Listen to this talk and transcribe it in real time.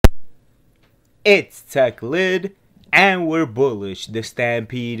It's Tech Lid, and we're bullish. The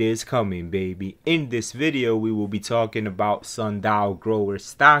stampede is coming, baby. In this video, we will be talking about Sndl grower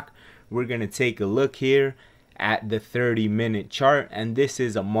stock. We're going to take a look here at the 30-minute chart, and this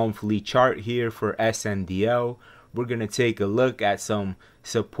is a monthly chart here for Sndl. We're going to take a look at some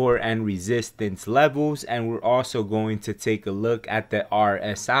support and resistance levels, and we're also going to take a look at the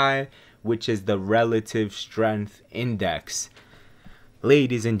RSI, which is the relative strength index.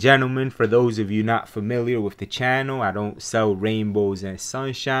 Ladies and gentlemen, for those of you not familiar with the channel, I don't sell rainbows and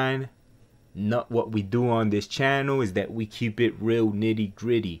sunshine. What we do on this channel is that we keep it real nitty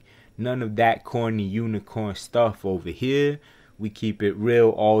gritty. None of that corny unicorn stuff over here. We keep it real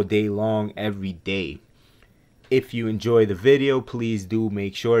all day long, every day. If you enjoy the video, please do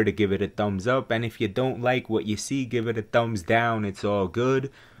make sure to give it a thumbs up. And if you don't like what you see, give it a thumbs down. It's all good.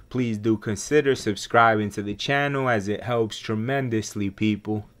 Please do consider subscribing to the channel as it helps tremendously,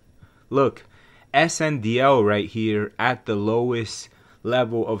 people. Look, Sndl right here at the lowest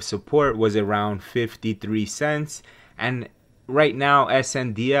level of support was around 53 cents. And right now,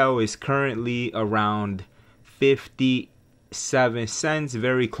 Sndl is currently around 57 cents,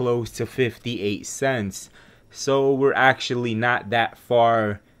 very close to 58 cents. So we're actually not that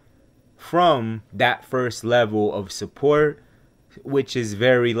far from that first level of support, which is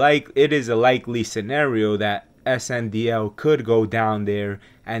it is a likely scenario that Sndl could go down there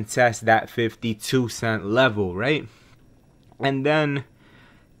and test that 52-cent level, right? And then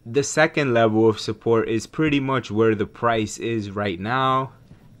the second level of support is pretty much where the price is right now,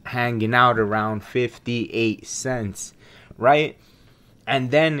 hanging out around 58 cents, right?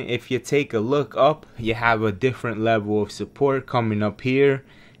 And then if you take a look up, you have a different level of support coming up here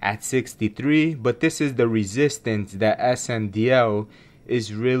at 63, but this is the resistance that Sndl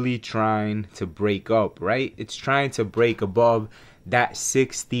is really trying to break up, right? It's trying to break above that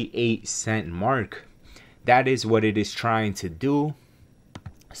 68-cent mark. That is what it is trying to do.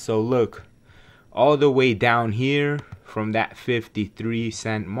 So look, all the way down here from that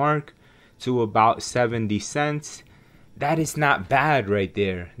 53-cent mark to about 70 cents, that is not bad right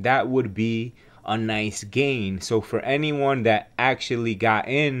there. That would be a nice gain. So for anyone that actually got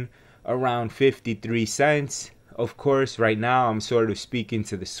in around 53 cents, of course right now I'm sort of speaking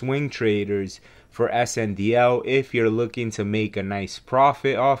to the swing traders for Sndl. If you're looking to make a nice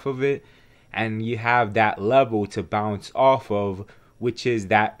profit off of it and you have that level to bounce off of, which is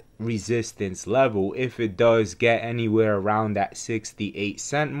that resistance level, if it does get anywhere around that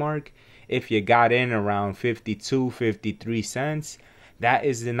 68-cent mark, if you got in around 52, 53 cents, that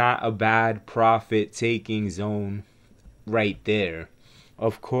is not a bad profit taking zone right there.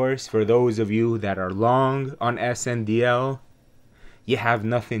 Of course, for those of you that are long on Sndl, you have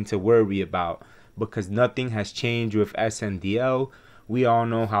nothing to worry about because nothing has changed with Sndl. We all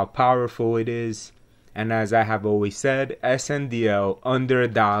know how powerful it is. And as I have always said, Sndl under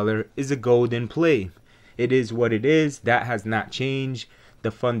 $1 is a golden play. It is what it is. That has not changed. The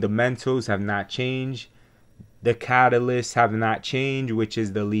fundamentals have not changed. The catalysts have not changed, which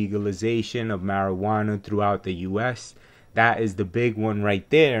is the legalization of marijuana throughout the US. That is the big one right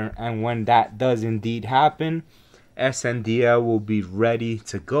there. And when that does indeed happen, Sndl will be ready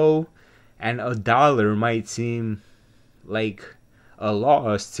to go. And $1 might seem like a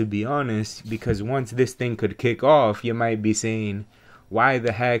loss, to be honest, because once this thing could kick off, you might be saying, why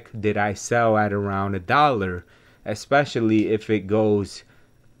the heck did I sell at around $1? Especially if it goes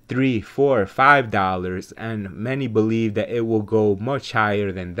 $3, $4, $5, and many believe that it will go much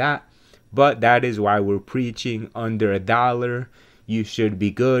higher than that. But that is why we're preaching under $1. You should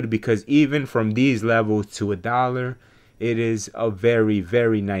be good, because even from these levels to $1, it is a very,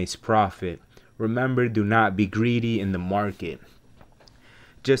 very nice profit. Remember, do not be greedy in the market.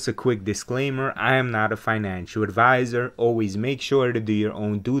 Just a quick disclaimer, I am not a financial advisor. Always make sure to do your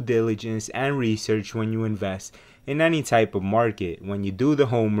own due diligence and research when you invest in any type of market. When you do the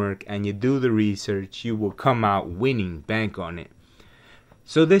homework and you do the research, you will come out winning. Bank on it.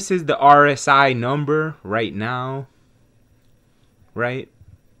 So this is the RSI number right now, right?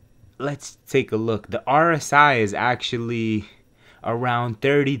 Let's take a look. The RSI is actually around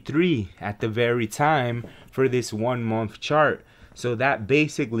 33 at the very time for this 1 month chart. So that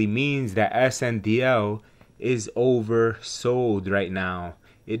basically means that Sndl is oversold right now.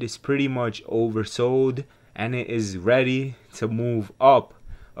 It is pretty much oversold and it is ready to move up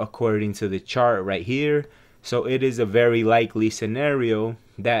according to the chart right here. So it is a very likely scenario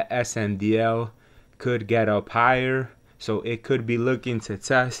that Sndl could get up higher. So it could be looking to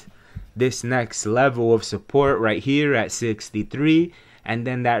test this next level of support right here at 63, and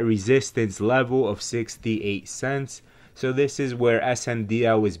then that resistance level of 68 cents. So this is where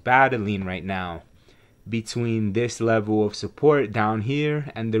Sndl is battling right now, between this level of support down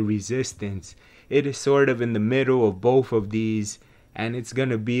here and the resistance. It is sort of in the middle of both of these, and it's going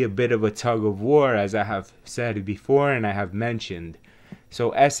to be a bit of a tug of war, as I have said before and I have mentioned.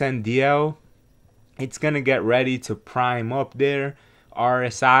 So Sndl, it's going to get ready to prime up there.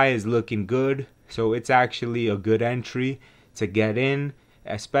 RSI is looking good, so it's actually a good entry to get in,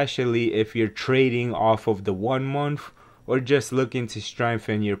 especially if you're trading off of the 1 month or just looking to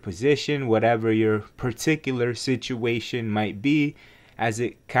strengthen your position, whatever your particular situation might be, as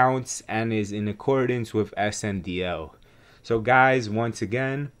it counts and is in accordance with Sndl. So guys, once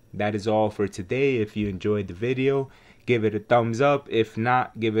again, that is all for today. If you enjoyed the video, give it a thumbs up. If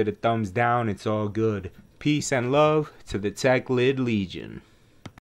not, give it a thumbs down. It's all good. Peace and love to the Tech Lid Legion.